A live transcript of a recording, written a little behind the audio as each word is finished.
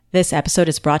This episode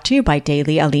is brought to you by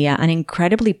Daily Aliyah, an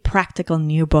incredibly practical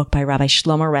new book by Rabbi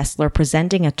Shlomo Ressler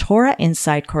presenting a Torah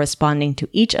insight corresponding to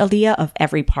each Aliyah of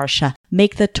every Parsha.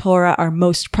 Make the Torah, our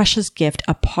most precious gift,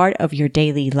 a part of your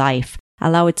daily life.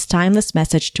 Allow its timeless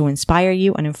message to inspire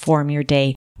you and inform your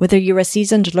day. Whether you're a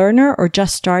seasoned learner or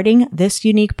just starting, this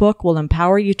unique book will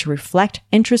empower you to reflect,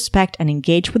 introspect, and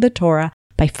engage with the Torah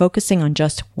by focusing on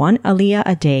just one Aliyah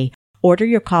a day. Order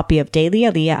your copy of Daily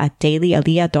Aliyah at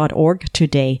dailyaliyah.org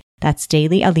today. That's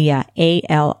Daily Aliyah,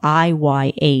 ALIYAH.org.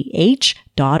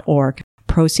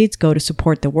 Proceeds go to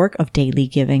support the work of daily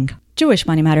giving. Jewish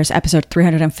Money Matters, episode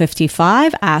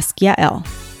 355, Ask Yael.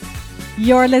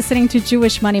 You're listening to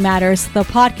Jewish Money Matters, the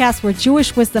podcast where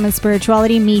Jewish wisdom and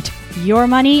spirituality meet your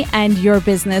money and your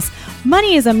business.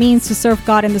 Money is a means to serve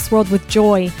God in this world with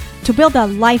joy, to build a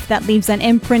life that leaves an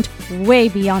imprint way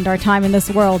beyond our time in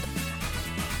this world.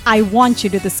 I want you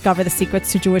to discover the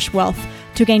secrets to Jewish wealth,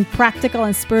 to gain practical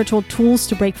and spiritual tools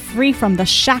to break free from the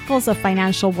shackles of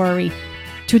financial worry,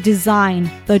 to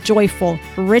design the joyful,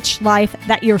 rich life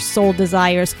that your soul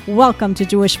desires. Welcome to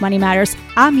Jewish Money Matters.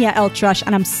 I'm Yael Trush,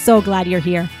 and I'm so glad you're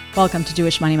here. Welcome to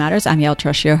Jewish Money Matters. I'm Yael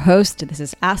Trush, your host. This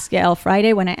is Ask Yael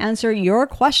Friday, when I answer your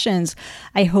questions.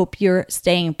 I hope you're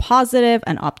staying positive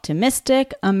and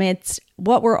optimistic amidst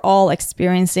what we're all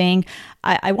experiencing.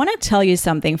 I want to tell you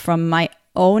something from my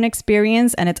own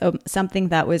experience, and it's something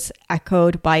that was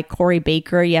echoed by Corey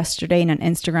Baker yesterday in an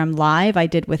Instagram live I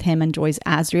did with him and Joyce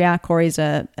Azria. Corey's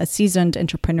a seasoned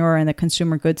entrepreneur in the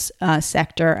consumer goods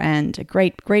sector and a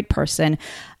great person.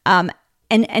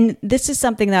 And this is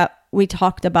something that we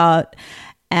talked about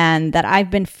and that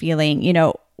I've been feeling. You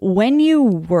know, when you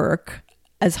work,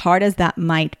 as hard as that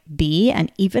might be,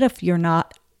 and even if you're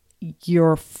not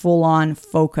your full-on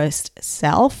focused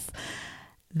self,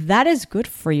 that is good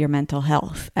for your mental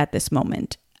health at this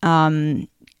moment. And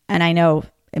I know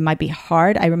it might be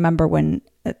hard. I remember when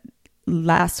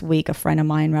last week a friend of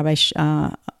mine, Rabbi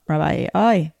Shmuel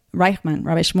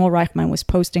Reichman, was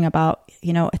posting about,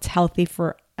 you know, it's healthy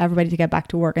for everybody to get back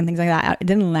to work and things like that. It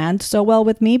didn't land so well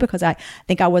with me because I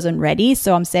think I wasn't ready.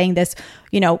 So I'm saying this,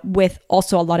 you know, with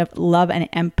also a lot of love and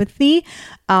empathy.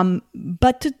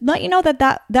 But to let you know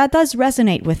that does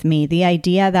resonate with me. The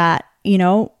idea that, you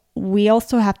know, we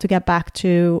also have to get back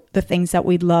to the things that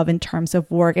we love in terms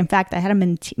of work. In fact, I had a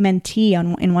mentee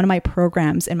in one of my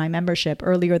programs in my membership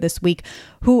earlier this week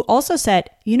who also said,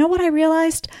 you know what I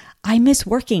realized? I miss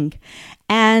working.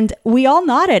 And we all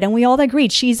nodded and we all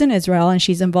agreed. She's in Israel and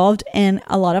she's involved in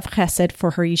a lot of chesed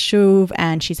for her yishuv,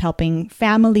 and she's helping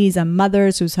families and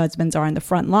mothers whose husbands are in the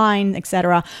front line,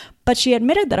 etc. But she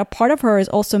admitted that a part of her is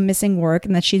also missing work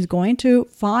and that she's going to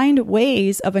find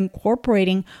ways of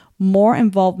incorporating more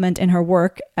involvement in her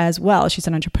work as well. She's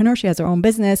an entrepreneur. She has her own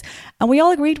business. And we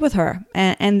all agreed with her.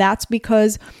 And that's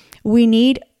because we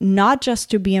need not just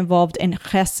to be involved in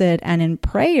chesed and in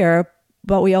prayer,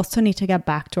 but we also need to get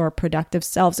back to our productive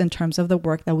selves in terms of the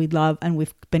work that we love and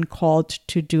we've been called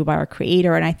to do by our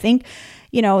Creator. And I think,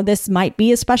 you know, this might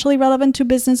be especially relevant to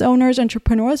business owners,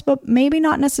 entrepreneurs, but maybe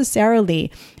not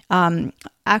necessarily.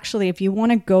 Actually, if you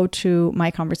want to go to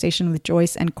my conversation with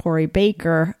Joyce and Corey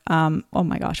Baker, oh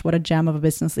my gosh, what a gem of a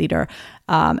business leader.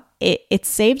 It's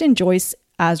saved in Joyce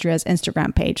Azria's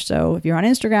Instagram page. So if you're on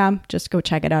Instagram, just go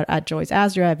check it out at Joyce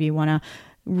Azria if you want to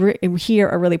hear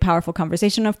a really powerful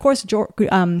conversation. Of course,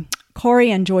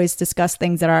 Corey and Joyce discuss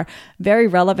things that are very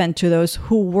relevant to those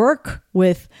who work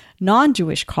with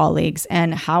non-Jewish colleagues,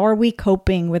 and how are we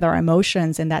coping with our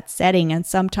emotions in that setting, and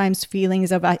sometimes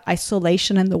feelings of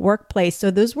isolation in the workplace.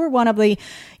 So those were one of the,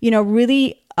 you know,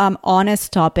 really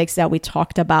honest topics that we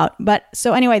talked about. But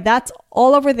so anyway, that's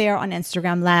all over there on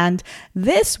Instagram land.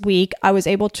 This week, I was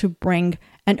able to bring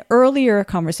an earlier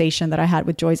conversation that I had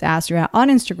with Joyce Azria on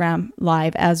Instagram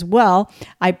Live as well.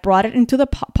 I brought it into the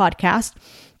podcast.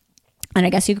 And I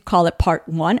guess you could call it part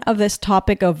one of this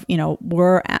topic of, you know,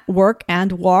 work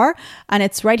and war. And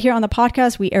it's right here on the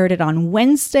podcast. We aired it on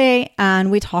Wednesday, and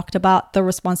we talked about the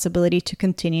responsibility to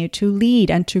continue to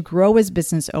lead and to grow as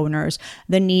business owners,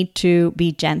 the need to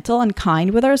be gentle and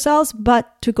kind with ourselves,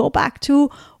 but to go back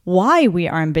to why we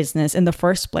are in business in the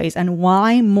first place and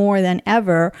why more than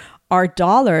ever our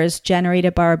dollars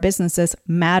generated by our businesses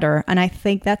matter. And I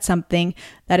think that's something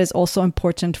that is also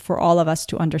important for all of us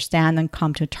to understand and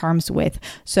come to terms with.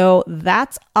 So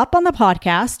that's up on the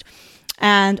podcast.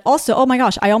 And also, oh my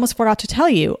gosh, I almost forgot to tell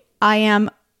you, I am,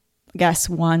 guess,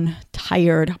 one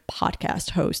tired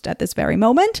podcast host at this very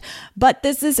moment, but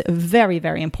this is very,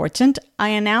 very important. I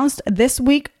announced this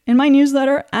week in my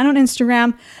newsletter and on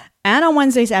Instagram and on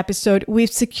Wednesday's episode,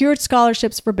 we've secured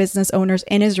scholarships for business owners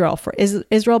in Israel, for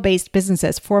Israel-based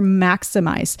businesses, for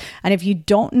Maximize. And if you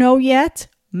don't know yet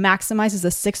Maximize is a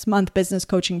 6-month business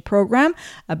coaching program,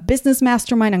 a business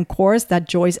mastermind and course that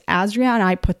Joyce Azria and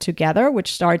I put together,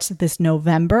 which starts this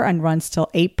November and runs till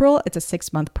April. It's a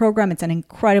 6-month program. It's an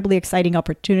incredibly exciting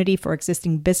opportunity for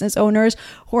existing business owners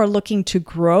who are looking to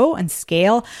grow and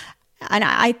scale. And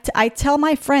I tell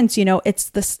my friends, it's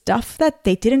the stuff that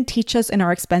they didn't teach us in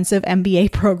our expensive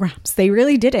MBA programs. They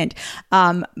really didn't.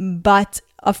 But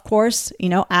of course,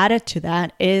 added to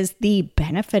that is the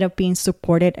benefit of being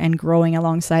supported and growing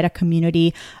alongside a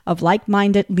community of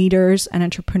like-minded leaders and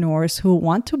entrepreneurs who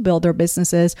want to build their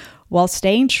businesses while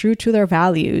staying true to their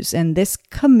values. And this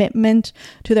commitment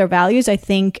to their values, I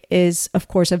think, is, of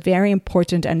course, a very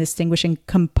important and distinguishing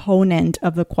component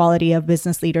of the quality of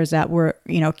business leaders that we're,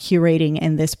 curating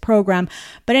in this program.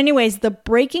 But anyways, the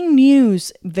breaking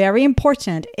news, very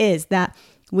important, is that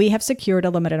we have secured a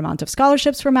limited amount of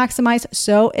scholarships for Maximize.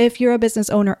 So if you're a business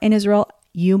owner in Israel,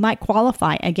 you might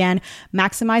qualify. Again,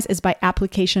 Maximize is by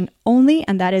application only,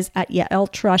 and that is at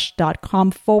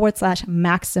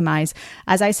yaeltrush.com/maximize.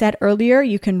 As I said earlier,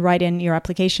 you can write in your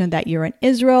application that you're in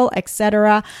Israel,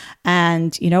 etc.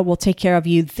 And, we'll take care of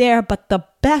you there. But the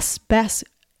best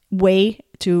way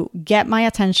to get my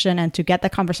attention and to get the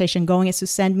conversation going is to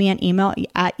send me an email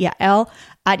at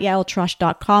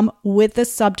yaeltrush.com with the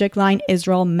subject line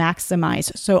Israel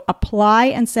Maximize. So apply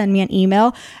and send me an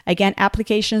email. Again,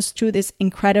 applications to this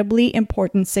incredibly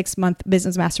important 6-month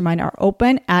business mastermind are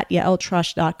open at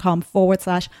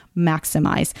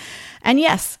yaeltrush.com/maximize. And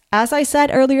yes, as I said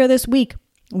earlier this week,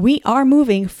 we are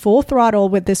moving full throttle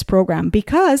with this program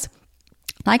because,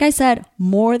 like I said,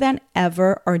 more than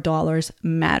ever, our dollars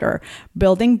matter.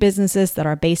 Building businesses that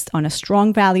are based on a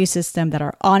strong value system, that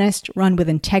are honest, run with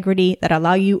integrity, that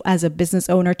allow you as a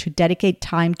business owner to dedicate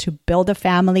time to build a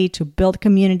family, to build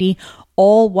community,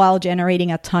 all while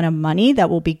generating a ton of money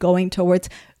that will be going towards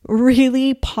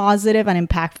really positive and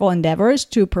impactful endeavors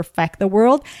to perfect the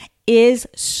world, is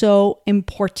so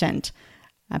important.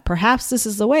 Perhaps this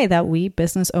is the way that we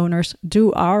business owners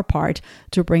do our part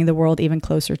to bring the world even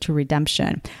closer to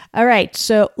redemption. All right,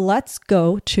 so let's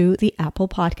go to the Apple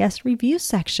Podcast review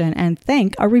section and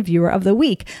thank our reviewer of the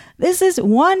week. This is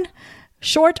one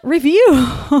short review,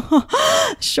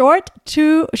 short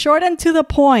and to the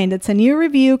point. It's a new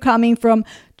review coming from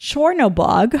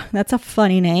Chornobog, that's a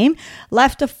funny name,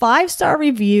 left a 5-star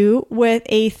review with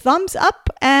a thumbs up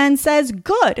and says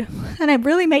good. And it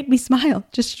really made me smile,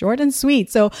 just short and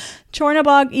sweet. So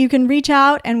Chornobog, you can reach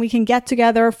out and we can get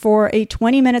together for a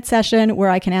 20-minute session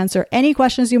where I can answer any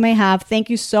questions you may have.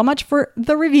 Thank you so much for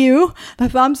the review, the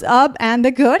thumbs up and the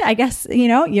good. I guess,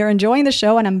 you're enjoying the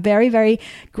show and I'm very, very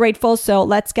grateful. So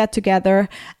let's get together.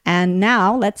 And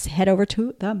now let's head over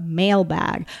to the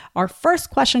mailbag. Our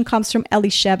first question comes from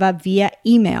Elisheva via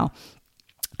email.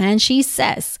 And she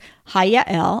says, "Hi,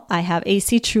 Yael. I have a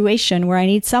situation where I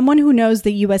need someone who knows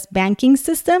the U.S. banking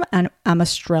system, and I'm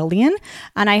Australian,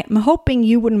 and I'm hoping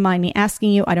you wouldn't mind me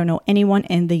asking you. I don't know anyone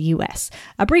in the U.S.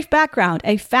 A brief background.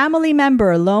 A family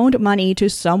member loaned money to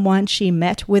someone she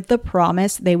met with the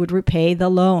promise they would repay the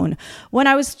loan. When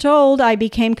I was told, I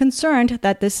became concerned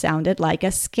that this sounded like a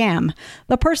scam.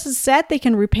 The person said they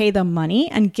can repay the money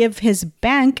and give his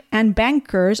bank and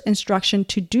bankers instruction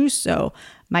to do so.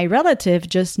 My relative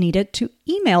just needed to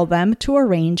email them to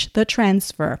arrange the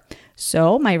transfer.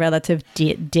 So my relative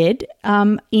did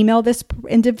email this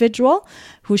individual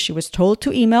who she was told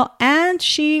to email, and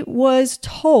she was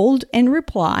told in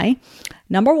reply,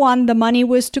 number one, the money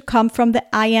was to come from the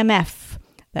IMF.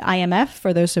 The IMF,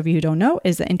 for those of you who don't know,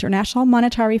 is the International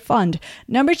Monetary Fund.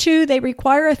 Number two, they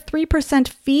require a 3%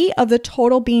 fee of the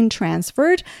total being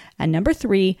transferred. And number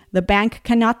three, the bank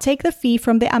cannot take the fee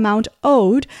from the amount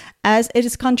owed as it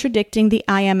is contradicting the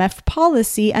IMF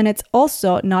policy, and it's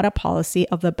also not a policy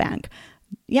of the bank.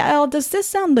 Yael, does this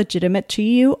sound legitimate to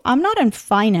you? I'm not in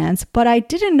finance, but I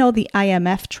didn't know the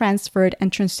IMF transferred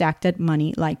and transacted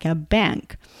money like a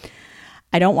bank.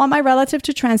 I don't want my relative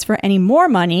to transfer any more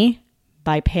money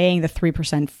by paying the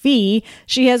 3% fee.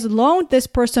 She has loaned this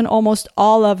person almost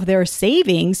all of their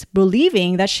savings,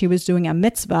 believing that she was doing a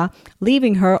mitzvah,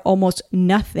 leaving her almost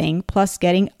nothing, plus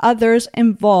getting others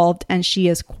involved, and she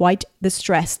is quite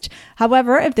distressed.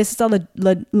 However, if this is a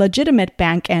legitimate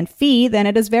bank and fee, then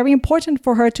it is very important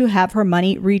for her to have her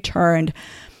money returned.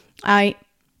 I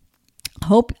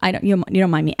hope you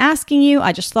don't mind me asking you.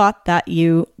 I just thought that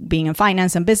you, being in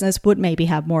finance and business, would maybe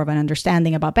have more of an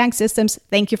understanding about bank systems.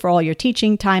 Thank you for all your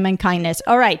teaching, time, and kindness.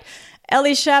 All right,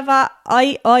 Elisheva,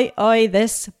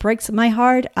 this breaks my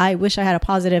heart. I wish I had a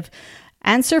positive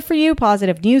answer for you,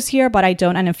 positive news here, but I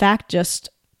don't. And in fact, just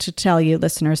to tell you,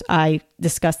 listeners, I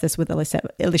discussed this with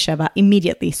Elisheva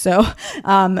immediately. So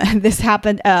this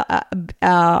happened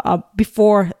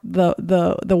before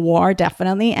the war,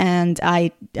 definitely, and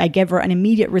I gave her an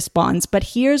immediate response. But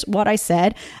here's what I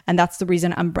said, and that's the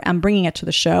reason I'm bringing it to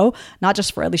the show, not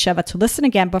just for Elisheva to listen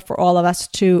again, but for all of us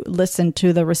to listen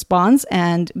to the response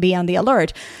and be on the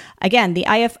alert. Again, the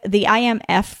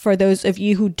IMF, for those of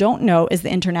you who don't know, is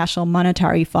the International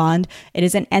Monetary Fund. It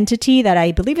is an entity that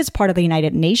I believe is part of the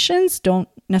United Nations. Don't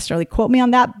necessarily quote me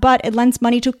on that, but it lends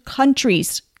money to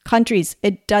countries.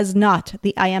 It does not.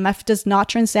 The IMF does not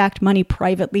transact money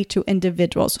privately to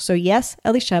individuals. So yes,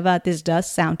 Elisheva, this does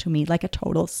sound to me like a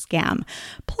total scam.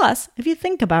 Plus, if you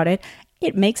think about it,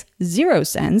 it makes zero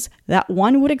sense that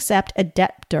one would accept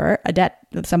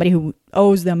somebody who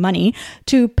owes them money,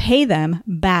 to pay them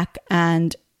back,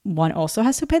 and one also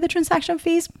has to pay the transaction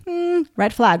fees.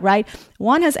 Red flag, right?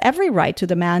 One has every right to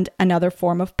demand another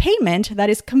form of payment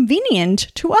that is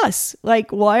convenient to us.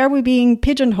 Like, why are we being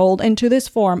pigeonholed into this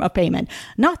form of payment?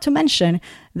 Not to mention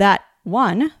that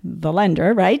one, the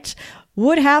lender, right,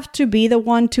 would have to be the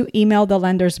one to email the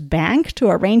lender's bank to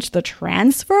arrange the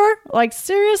transfer. Like,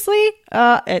 seriously?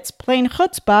 It's plain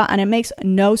chutzpah, and it makes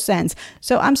no sense.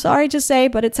 So I'm sorry to say,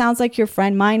 but it sounds like your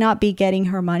friend might not be getting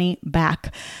her money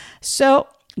back. So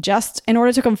just in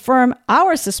order to confirm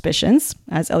our suspicions,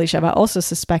 as Elisheva also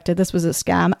suspected this was a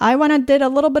scam, I went and did a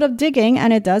little bit of digging,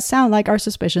 and it does sound like our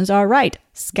suspicions are right.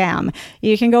 Scam.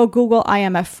 You can go Google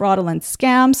IMF fraudulent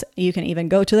scams. You can even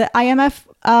go to the IMF's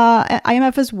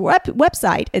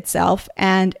website itself,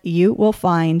 and you will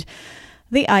find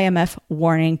the IMF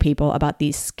warning people about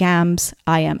these scams.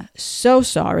 I am so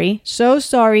sorry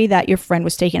that your friend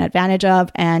was taken advantage of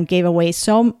and gave away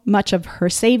so much of her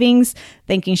savings,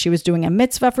 thinking she was doing a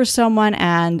mitzvah for someone.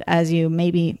 And as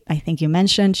I think you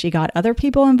mentioned, she got other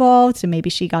people involved, so maybe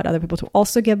she got other people to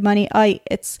also give money.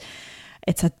 It's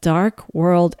a dark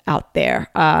world out there.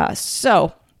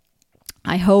 So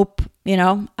I hope, I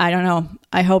don't know.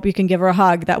 I hope you can give her a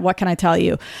hug. What can I tell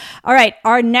you? All right.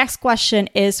 Our next question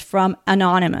is from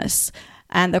Anonymous.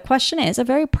 And the question is a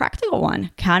very practical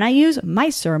one. Can I use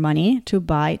Meiser money to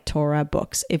buy Torah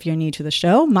books? If you're new to the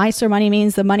show, Meiser money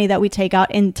means the money that we take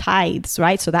out in tithes,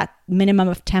 right? So that minimum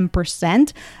of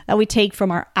 10% that we take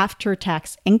from our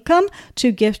after-tax income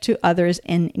to give to others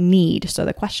in need. So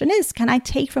the question is, can I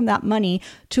take from that money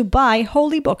to buy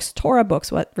holy books, Torah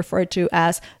books, what referred to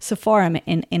as Sepharim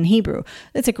in Hebrew?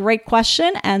 It's a great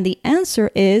question. And the answer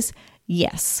is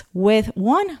yes, with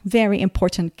one very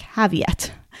important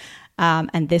caveat.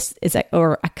 And this is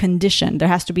a condition. There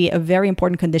has to be a very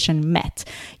important condition met.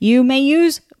 You may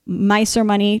use Meiser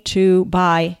money to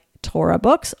buy Torah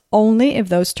books only if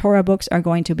those Torah books are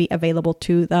going to be available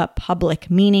to the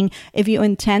public, meaning if you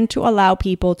intend to allow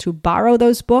people to borrow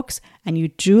those books and you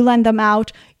do lend them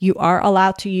out, you are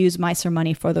allowed to use Meiser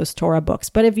money for those Torah books.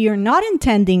 But if you're not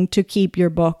intending to keep your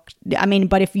book,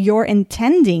 if you're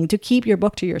intending to keep your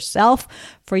book to yourself,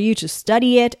 for you to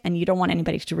study it, and you don't want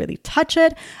anybody to really touch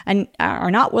it, and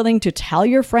are not willing to tell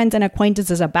your friends and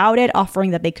acquaintances about it,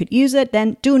 offering that they could use it,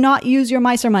 then do not use your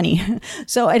Meiser money.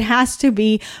 So it has to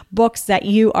be books that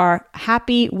you are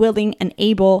happy, willing, and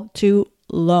able to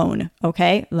loan.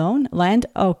 Okay, lend.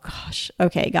 Oh gosh.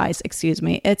 Okay, guys, excuse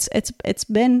me. It's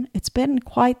been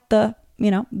quite the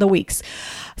weeks.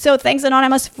 So thanks,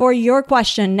 Anonymous, for your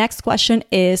question. Next question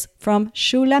is from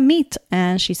Shulamit,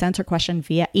 and she sent her question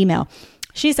via email.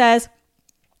 She says,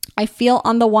 I feel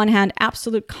on the one hand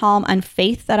absolute calm and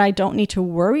faith that I don't need to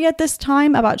worry at this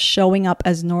time about showing up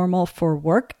as normal for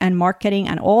work and marketing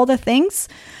and all the things.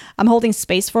 I'm holding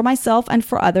space for myself and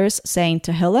for others, saying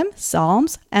Tehillim,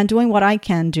 Psalms, and doing what I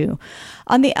can do.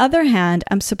 On the other hand,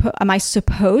 am I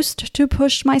supposed to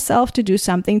push myself to do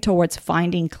something towards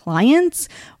finding clients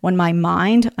when my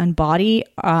mind and body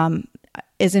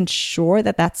isn't sure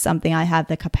that that's something I have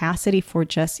the capacity for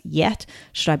just yet?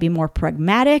 Should I be more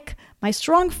pragmatic? My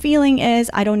strong feeling is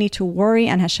I don't need to worry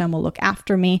and Hashem will look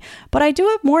after me. But I do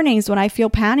have mornings when I feel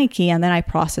panicky, and then I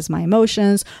process my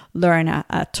emotions, learn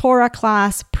a Torah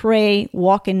class, pray,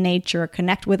 walk in nature,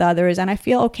 connect with others, and I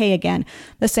feel okay again.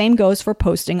 The same goes for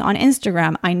posting on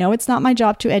Instagram. I know it's not my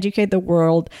job to educate the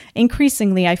world.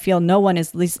 Increasingly, I feel no one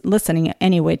is listening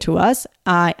anyway to us.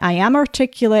 I am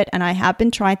articulate, and I have been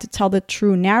trying to tell the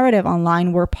true narrative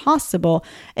online where possible.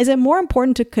 Is it more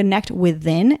important to connect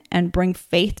within and bring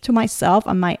faith to myself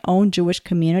and my own Jewish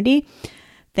community?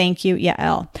 Thank you,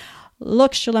 Yael.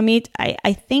 Look, Shulamit,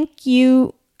 I think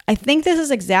this is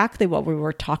exactly what we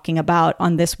were talking about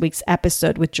on this week's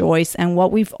episode with Joyce and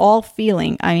what we've all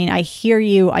feeling. I mean, I hear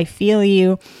you, I feel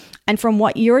you. And from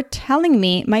what you're telling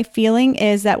me, my feeling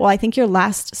is that, well, I think your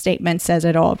last statement says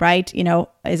it all, right?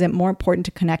 Is it more important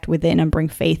to connect within and bring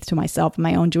faith to myself and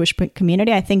my own Jewish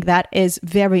community? I think that is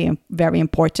very, very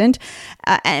important.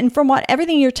 And from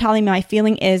everything you're telling me, my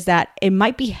feeling is that it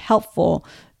might be helpful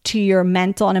to your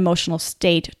mental and emotional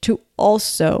state to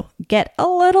also get a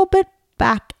little bit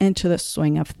back into the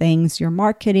swing of things, your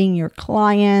marketing, your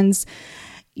clients.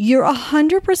 You're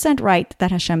 100% right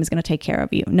that Hashem is going to take care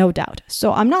of you, no doubt.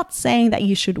 So I'm not saying that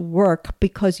you should work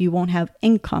because you won't have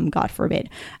income, God forbid.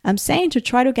 I'm saying to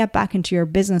try to get back into your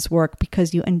business work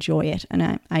because you enjoy it.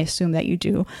 And I assume that you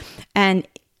do. And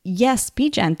yes, be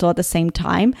gentle at the same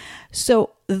time.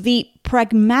 So the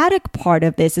pragmatic part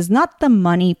of this is not the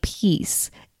money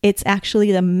piece. It's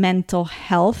actually the mental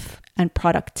health and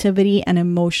productivity and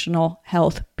emotional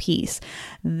health piece.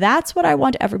 That's what I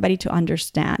want everybody to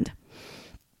understand.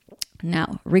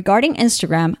 Now, regarding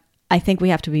Instagram, I think we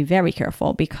have to be very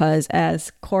careful because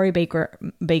as Corey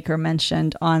Baker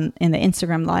mentioned in the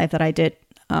Instagram live that I did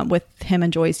with him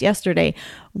and Joyce yesterday,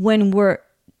 when we're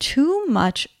too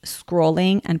much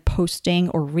scrolling and posting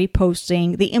or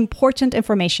reposting the important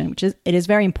information, it is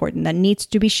very important, that needs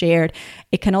to be shared,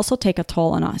 it can also take a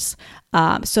toll on us.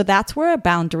 So that's where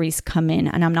boundaries come in.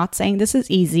 And I'm not saying this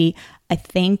is easy. I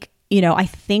think we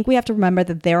have to remember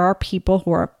that there are people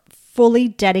who are fully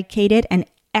dedicated and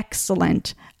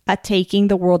excellent at taking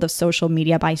the world of social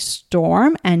media by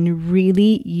storm and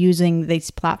really using these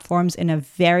platforms in a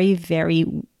very, very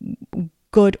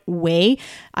good way.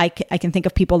 I can think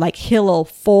of people like Hillel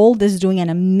Fold is doing an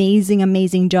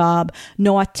amazing job.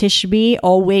 Noah Tishby,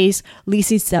 always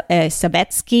Lisi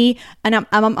Savetsky, and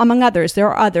among others. There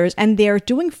are others, and they're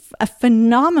doing a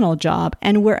phenomenal job.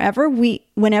 And whenever we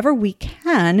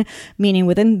can, meaning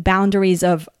within boundaries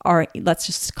of our, let's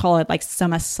just call it like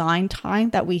some assigned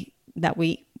time that we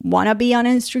want to be on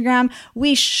Instagram,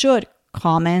 we should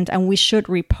comment and we should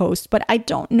repost. But I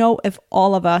don't know if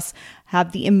all of us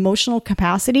have the emotional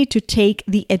capacity to take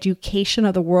the education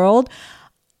of the world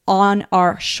on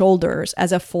our shoulders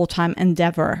as a full-time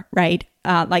endeavor, right?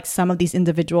 Like some of these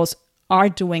individuals are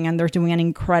doing, and they're doing an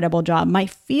incredible job. My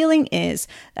feeling is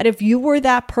that if you were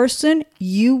that person,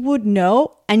 you would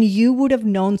know, and you would have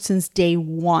known since day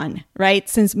one, right?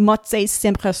 Since Motzei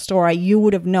Simcha Torah, you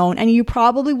would have known, and you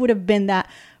probably would have been that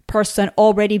person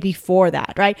already before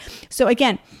that, right? So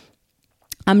again,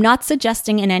 I'm not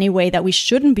suggesting in any way that we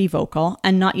shouldn't be vocal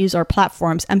and not use our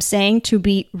platforms. I'm saying to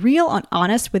be real and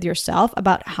honest with yourself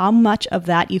about how much of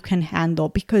that you can handle,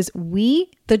 because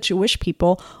we, the Jewish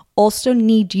people, also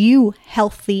need you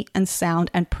healthy and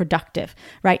sound and productive,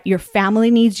 right? Your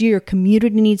family needs you, your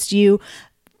community needs you,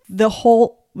 the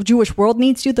whole Jewish world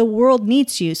needs you, the world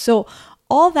needs you. So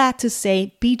all that to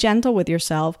say, be gentle with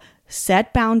yourself.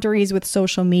 Set boundaries with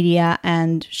social media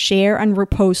and share and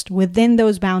repost within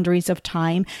those boundaries of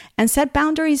time, and set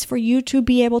boundaries for you to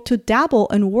be able to dabble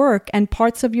in work and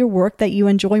parts of your work that you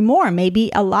enjoy more. Maybe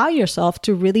allow yourself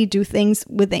to really do things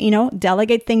with,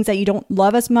 delegate things that you don't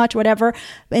love as much, whatever,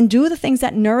 and do the things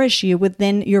that nourish you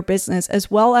within your business, as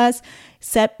well as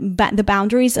set the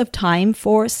boundaries of time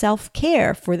for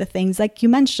self-care, for the things like you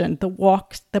mentioned, the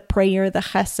walks, the prayer, the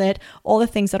chesed, all the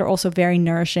things that are also very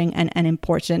nourishing and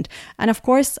important. And of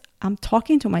course, I'm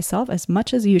talking to myself as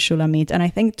much as you, Shulamit, and I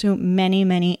think to many,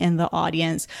 many in the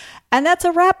audience. And that's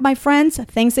a wrap, my friends.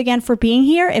 Thanks again for being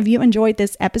here. If you enjoyed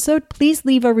this episode, please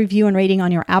leave a review and rating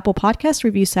on your Apple Podcast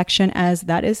review section, as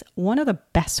that is one of the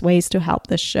best ways to help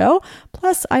the show.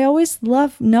 Plus, I always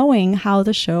love knowing how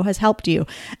the show has helped you.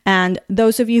 And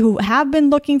those of you who have been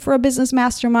looking for a business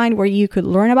mastermind where you could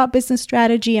learn about business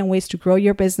strategy and ways to grow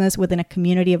your business within a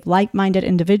community of like-minded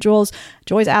individuals,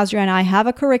 Joyce Azria and I have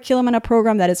a curriculum and a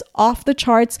program that is off the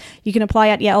charts. You can apply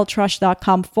at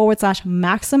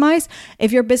yaeltrush.com/maximize.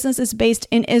 If your business is based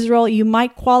in Israel, you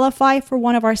might qualify for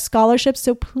one of our scholarships.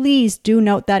 So please do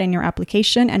note that in your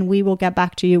application, and we will get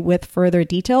back to you with further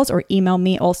details, or email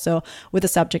me also with the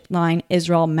subject line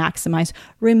Israel Maximize.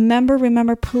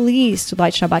 Remember, please, to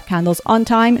light Shabbat candles on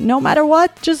time, no matter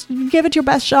what. Just give it your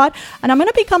best shot. And I'm going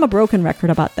to become a broken record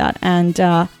about that. And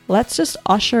let's just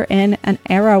usher in an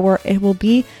era where it will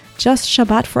be just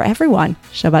Shabbat for everyone.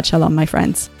 Shabbat Shalom, my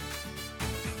friends.